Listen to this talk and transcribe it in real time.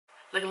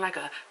looking like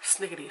a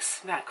snickety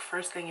snack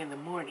first thing in the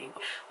morning,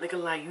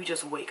 looking like you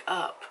just wake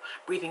up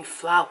breathing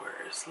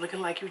flowers,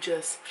 looking like you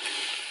just,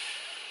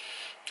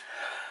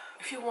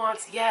 if you want,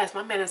 yes,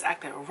 my man is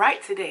acting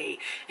right today.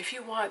 If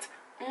you want,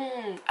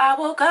 I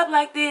woke up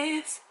like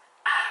this,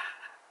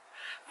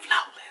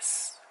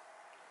 flawless,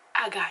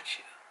 I got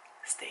you.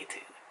 Stay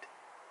tuned.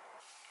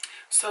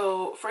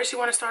 So first you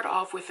want to start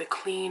off with a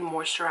clean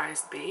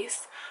moisturized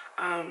base.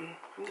 I'm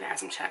gonna add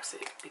some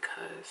chapstick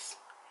because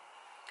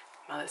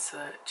let's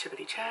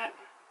chippity chat.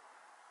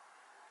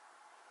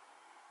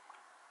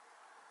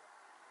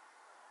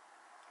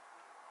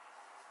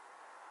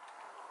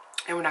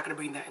 And we're not gonna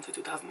bring that into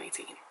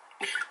 2018.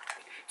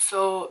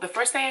 So the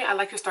first thing I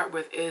like to start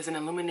with is an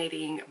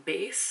illuminating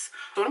base.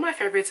 So one of my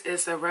favorites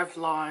is the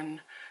Revlon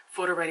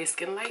Photo Ready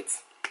Skin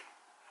Lights.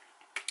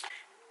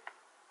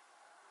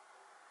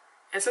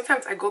 And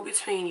sometimes I go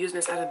between using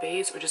this as a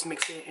base or just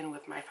mixing it in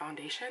with my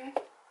foundation.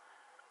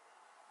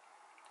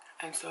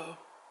 And so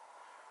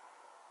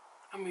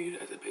I'm gonna use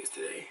it as a base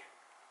today.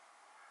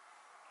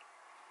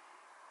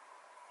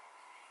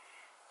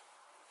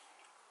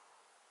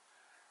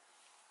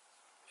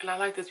 And I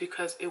like this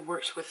because it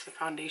works with the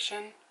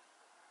foundation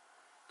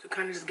to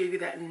kind of just give you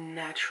that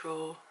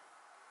natural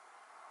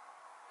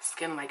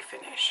skin-like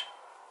finish.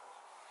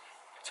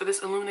 So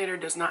this illuminator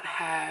does not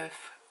have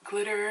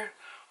glitter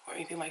or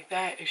anything like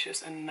that. It's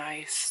just a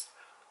nice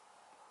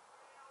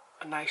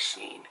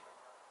sheen.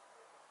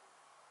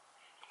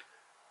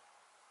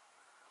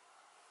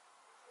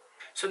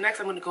 So next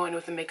I'm going to go in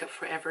with the Makeup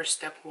Forever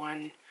Step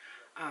 1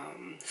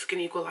 Skin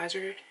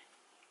Equalizer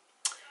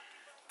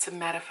to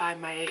mattify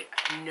my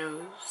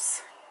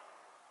nose.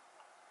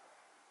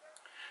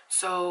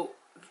 So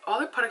all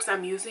the products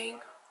I'm using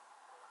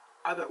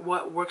are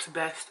what works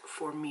best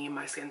for me and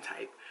my skin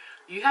type.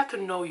 You have to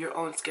know your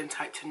own skin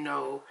type to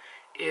know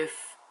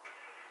if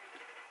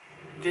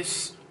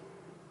this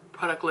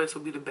product list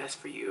will be the best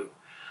for you.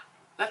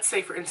 Let's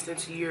say for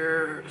instance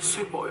you're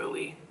super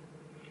oily.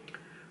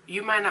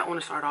 You might not want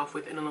to start off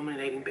with an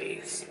illuminating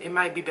base. It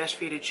might be best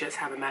for you to just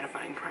have a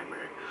mattifying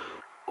primer.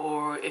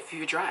 Or if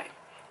you're dry,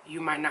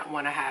 you might not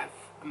want to have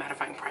a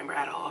mattifying primer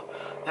at all.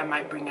 That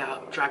might bring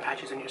out dry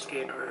patches in your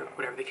skin or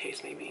whatever the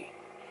case may be.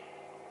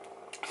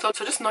 So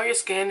just know your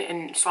skin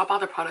and swap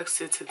out the products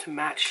to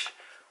match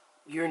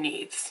your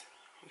needs.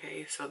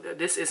 Okay, so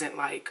this isn't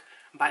like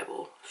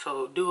Bible.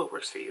 So do what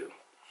works for you.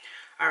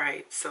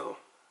 Alright, so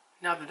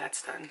now that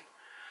that's done,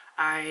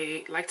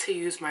 I like to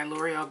use my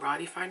L'Oreal Brow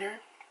Definer.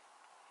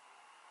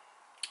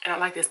 And I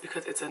like this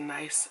because it's a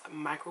nice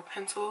micro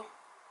pencil.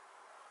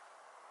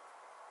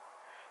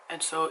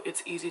 And so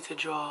it's easy to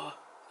draw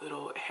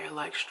little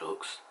hair-like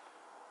strokes.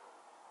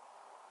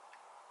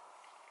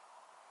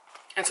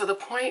 And so the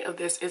point of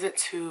this isn't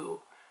to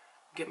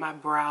get my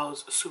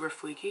brows super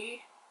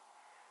fleeky.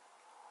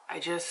 I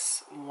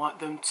just want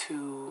them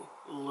to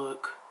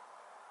look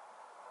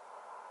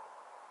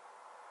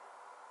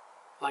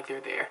like they're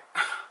there.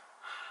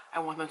 I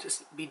want them to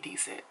just be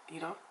decent,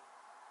 you know?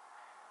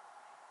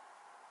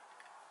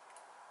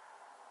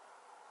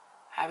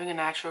 Having a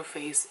natural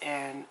face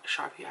and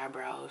sharpie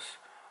eyebrows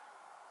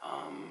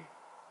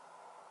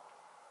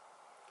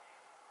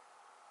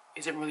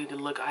isn't really the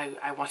look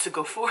I want to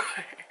go for.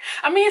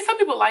 I mean, some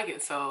people like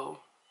it, so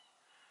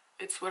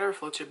it's whatever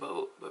floats your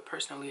boat. But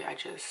personally, I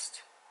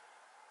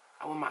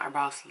want my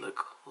eyebrows to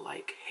look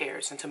like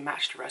hairs and to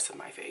match the rest of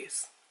my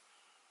face.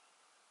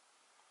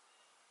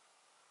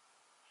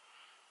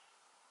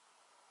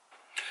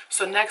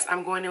 So next,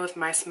 I'm going in with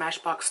my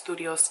Smashbox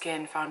Studio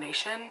Skin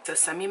Foundation. It's a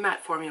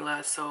semi-matte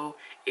formula, so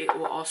it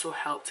will also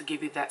help to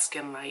give you that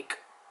skin-like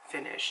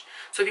finish.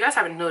 So if you guys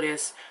haven't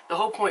noticed, the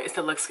whole point is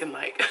to look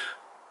skin-like.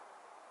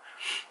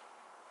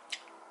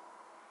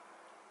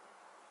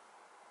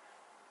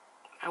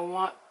 I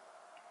want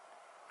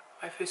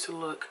my face to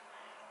look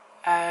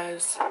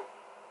as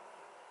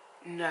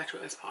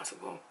natural as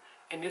possible.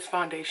 And this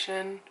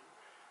foundation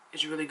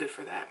is really good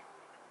for that.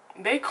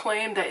 They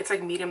claim that it's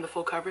like medium to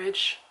full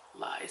coverage.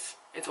 Lies.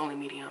 It's only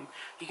medium.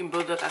 You can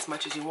build up as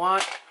much as you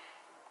want.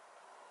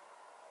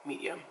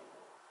 Medium.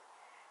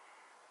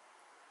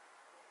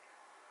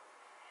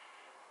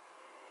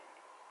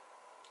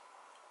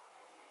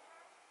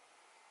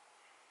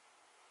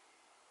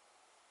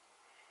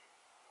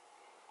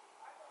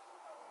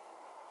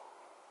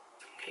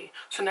 Okay,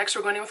 so next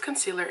we're going in with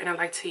concealer, and I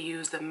like to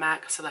use the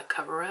MAC Select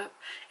Cover Up.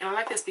 And I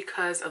like this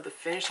because of the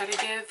finish that it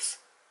gives.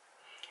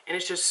 And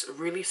it's just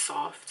really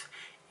soft,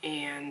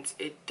 and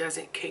it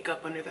doesn't cake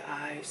up under the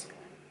eyes.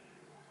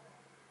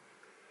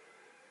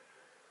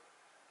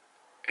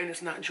 And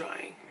it's not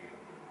drying.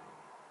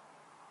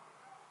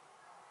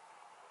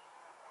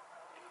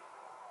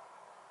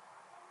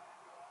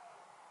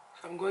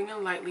 So I'm going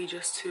in lightly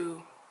just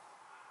to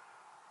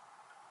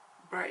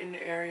brighten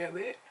the area a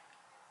bit.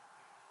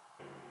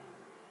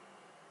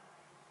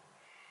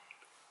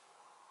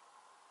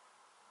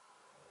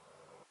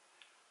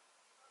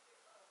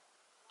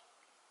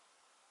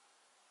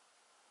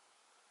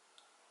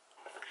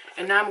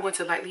 And now I'm going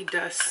to lightly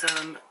dust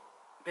some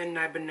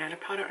Midnight Banana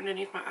Powder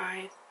underneath my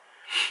eyes.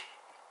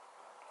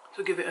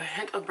 to give it a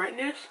hint of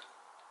brightness.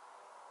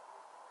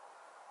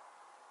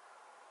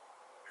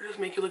 To just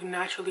make you look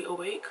naturally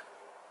awake.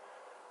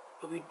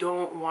 But we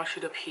don't want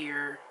you to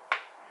appear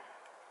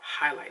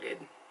highlighted.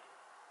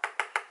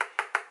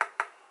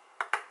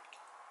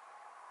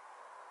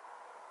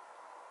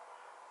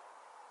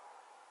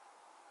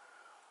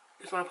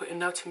 Just want to put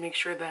enough to make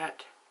sure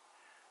that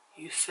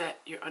you set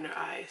your under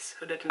eyes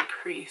so that it doesn't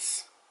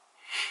crease.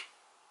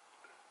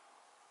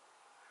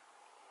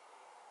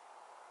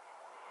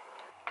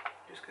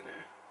 Just gonna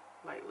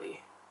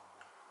lightly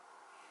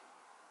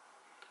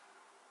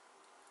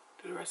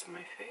do the rest of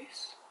my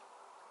face.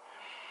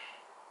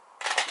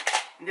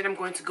 And then I'm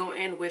going to go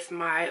in with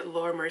my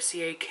Laura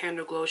Mercier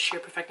Candle Glow Sheer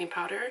Perfecting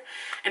Powder.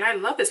 And I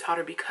love this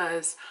powder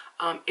because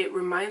it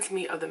reminds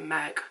me of the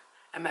MAC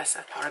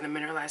MSF powder, the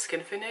Mineralized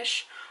Skin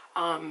Finish.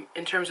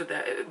 In terms of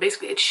that,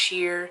 basically it's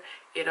sheer.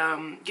 It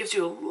gives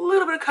you a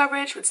little bit of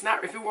coverage. It's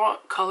not, if you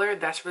want color,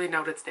 that's really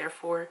not what it's there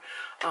for.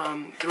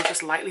 It'll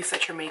just lightly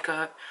set your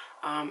makeup.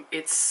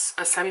 It's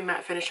a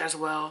semi-matte finish as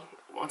well.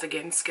 Once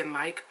again,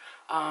 skin-like.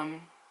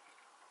 And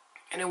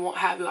it won't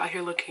have you out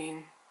here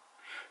looking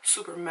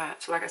super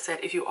matte. So like I said,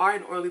 if you are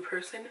an oily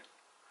person,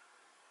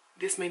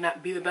 this may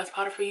not be the best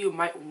powder for you. You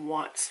might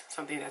want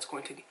something that's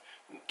going to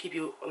keep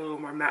you a little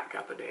more matte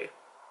throughout the day.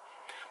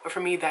 But for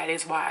me, that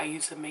is why I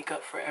use the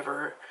Makeup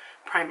Forever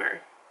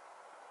primer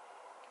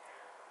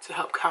to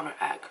help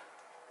counteract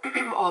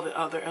all the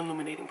other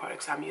illuminating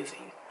products I'm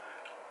using.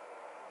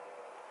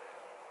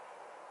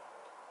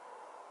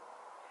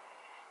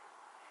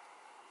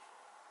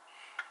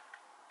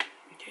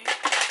 Okay,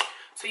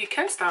 so you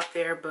can stop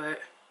there, but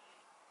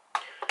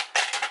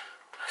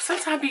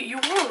sometimes you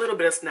want a little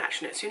bit of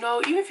snatchness, you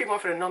know. Even if you're going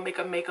for the no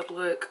makeup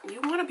look,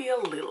 you want to be a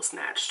little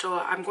snatched. So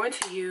I'm going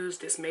to use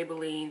this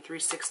Maybelline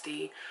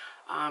 360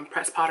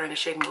 pressed powder in the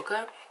shade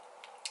Mocha.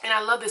 And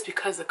I love this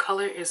because the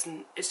color is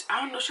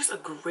I don't know, it's just a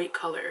great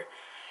color.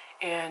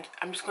 And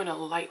I'm just going to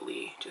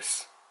lightly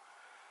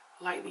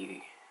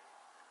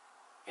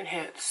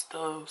enhance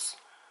those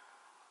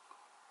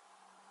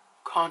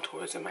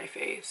contours in my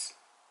face.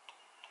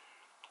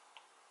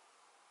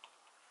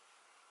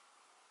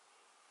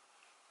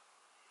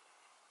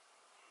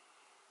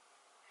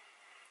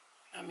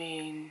 I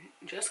mean,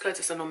 just because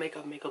it's a no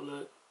makeup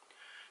look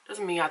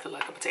doesn't mean you have to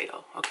like a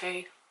potato,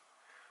 okay?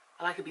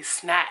 I like to be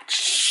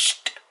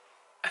snatched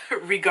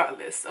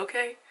regardless,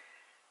 okay?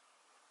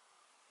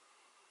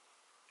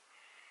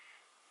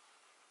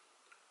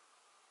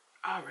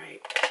 All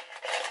right.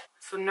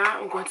 So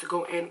now I'm going to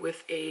go in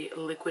with a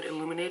liquid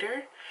illuminator,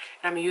 and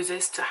I'm gonna use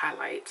this to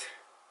highlight.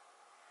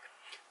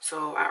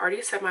 So I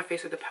already set my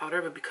face with the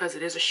powder, but because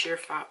it is a sheer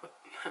powder,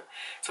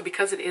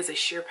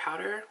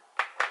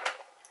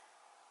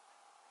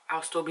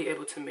 I'll still be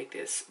able to make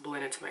this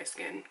blend into my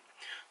skin.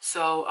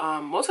 So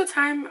most of the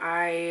time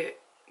I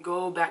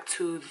go back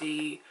to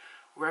the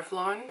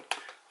Revlon,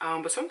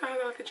 but sometimes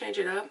I like to change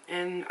it up,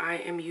 and I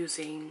am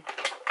using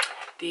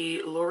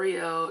the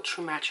L'Oreal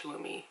True Match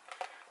Lumi.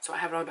 So I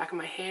have it on the back of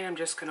my hand. I'm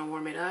just gonna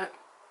warm it up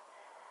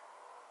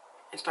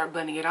and start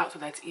blending it out so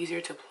that's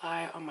easier to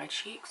apply on my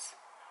cheeks.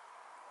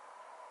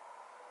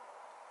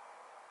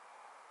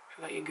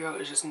 So that your girl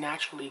is just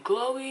naturally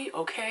glowy,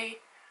 okay?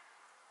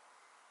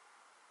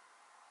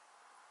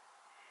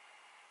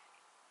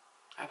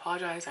 I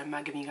apologize, I'm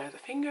not giving you guys a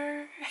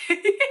finger.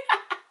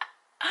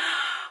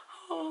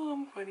 Oh,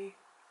 I'm funny.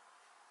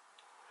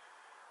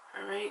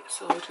 Alright,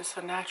 so just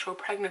a natural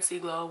pregnancy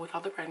glow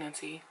without the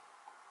pregnancy.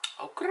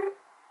 Okay.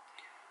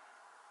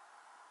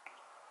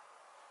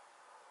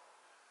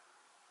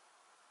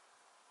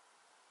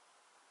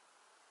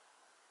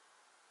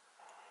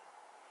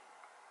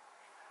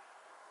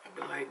 I'd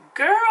be like,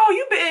 girl,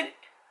 you been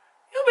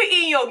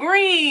eating your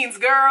greens,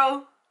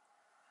 girl.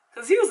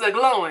 Cause you was a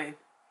glowing.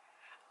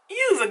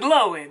 You was a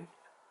glowing.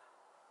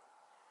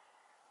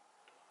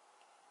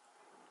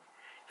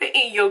 Been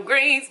eating your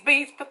greens,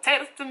 beans,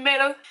 potatoes,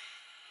 tomatoes.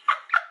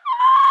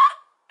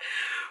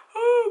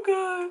 Oh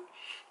God.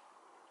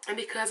 And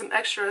because I'm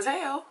extra as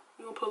hell,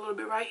 I'm gonna put a little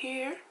bit right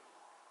here.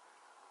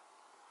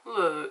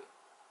 Look.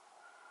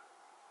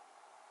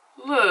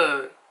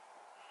 Look.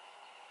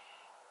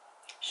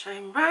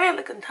 Shine bright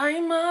like a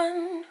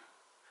diamond.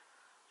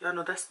 Y'all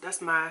know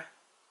that's my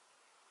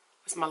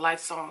life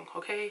song,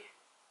 okay?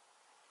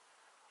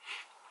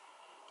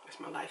 That's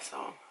my life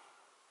song.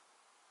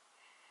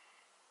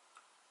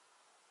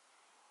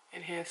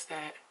 Enhance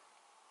that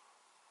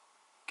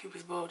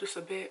Cupid's bow just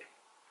a bit.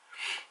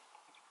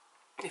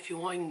 If you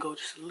want, you can go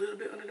just a little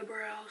bit under the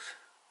brows.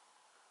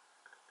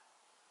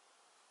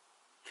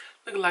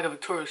 Looking like a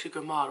Victoria's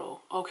Secret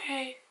model,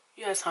 okay?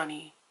 Yes,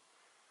 honey.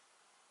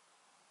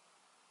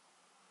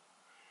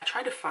 I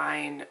tried to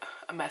find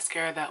a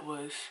mascara that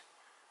was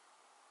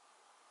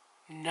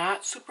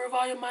not super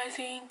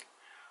volumizing,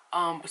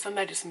 but something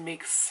that just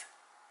makes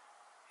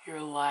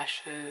your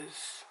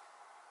lashes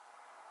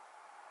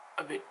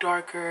a bit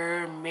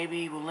darker,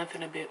 maybe will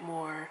lengthen a bit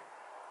more.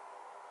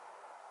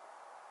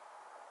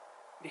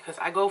 Because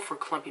I go for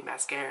clumpy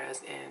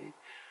mascaras, and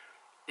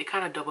they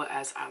kind of double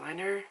as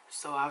eyeliner,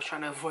 so I was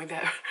trying to avoid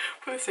that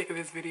for the sake of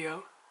this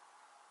video.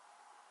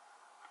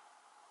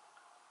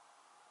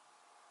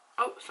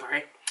 Oh,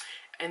 sorry.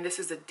 And this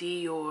is the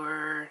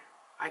Dior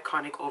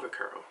Iconic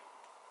Overcurl.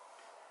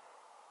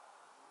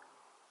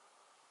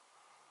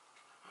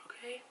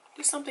 Okay,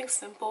 just something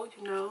simple,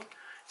 you know,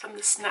 something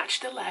to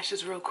snatch the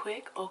lashes real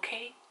quick,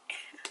 okay?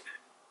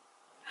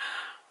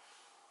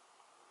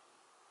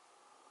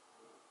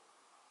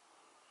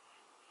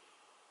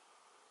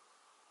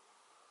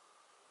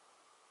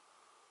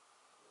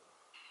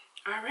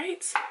 All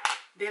right,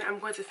 then I'm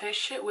going to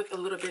finish it with a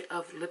little bit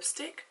of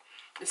lipstick.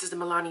 This is the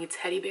Milani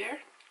Teddy Bear.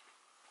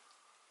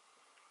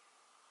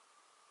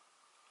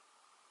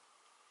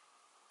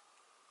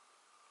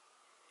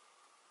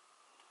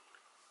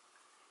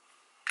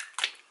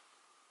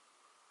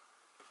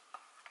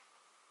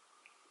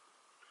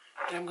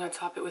 And I'm going to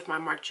top it with my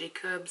Marc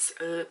Jacobs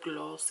lip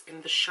gloss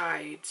in the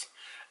shade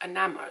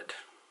Enamored.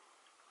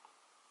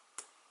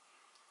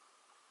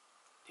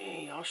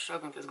 Dang, y'all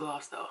struggling with this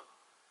gloss though.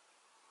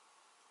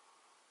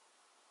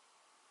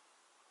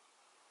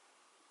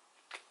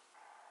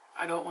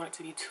 I don't want it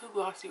to be too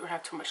glossy or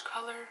have too much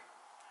color.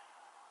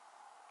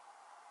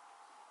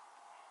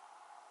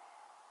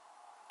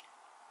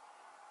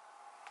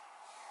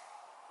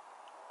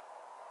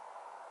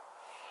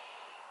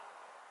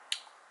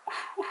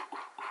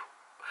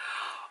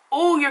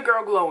 Oh, your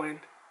girl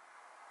glowing.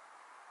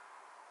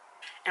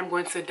 I'm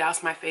going to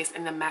douse my face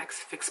in the MAC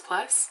Fix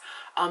Plus.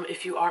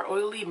 If you are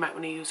oily, you might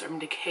want to use Urban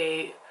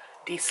Decay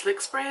De-Slick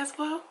Spray as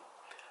well.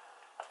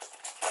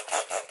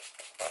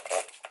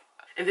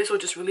 And this will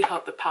just really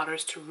help the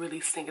powders to really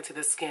sink into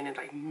the skin and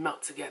like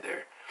melt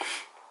together.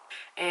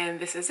 And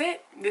this is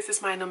it. This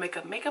is my no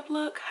makeup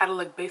look. How to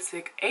look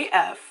basic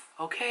AF,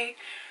 okay?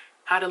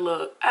 How to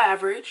look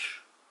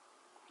average,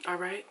 all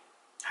right?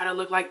 How to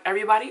look like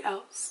everybody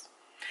else.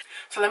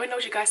 So let me know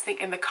what you guys think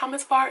in the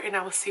comments bar, and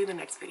I will see you in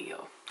the next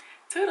video.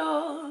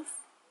 Toodles!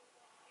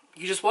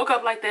 You just woke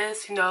up like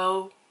this, you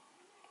know.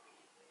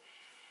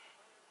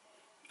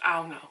 I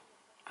don't know.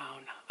 I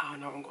don't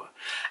know where I'm going.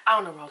 I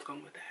don't know where I was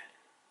going with that.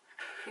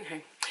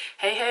 Okay.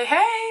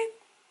 Hey.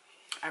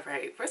 All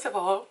right. First of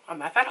all, I'm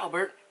not Fat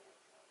Albert.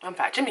 I'm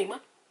Fat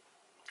Jemima.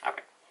 All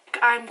right.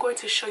 I'm going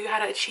to show you how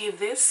to achieve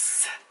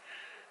this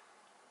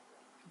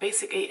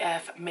basic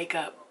AF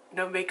makeup.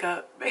 No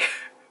makeup.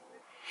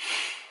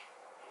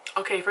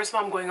 Okay, first of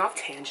all, I'm going off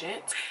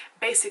tangent.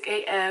 Basic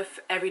AF,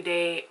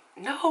 everyday.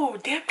 No,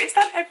 damn, it's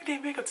not everyday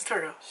makeup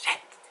tutorial. Shit.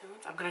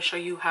 I'm going to show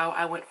you how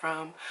I went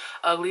from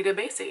ugly to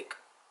basic.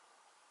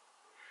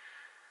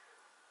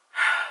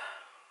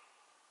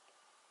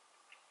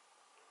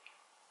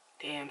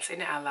 Damn, saying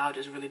that out loud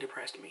just really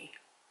depressed me.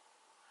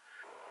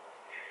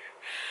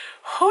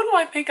 Who do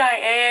I think I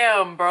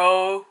am,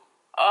 bro?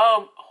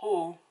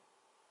 Who?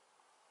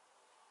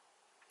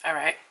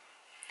 Alright.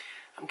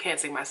 I'm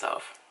canceling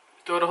myself.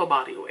 Throw the whole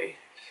body away.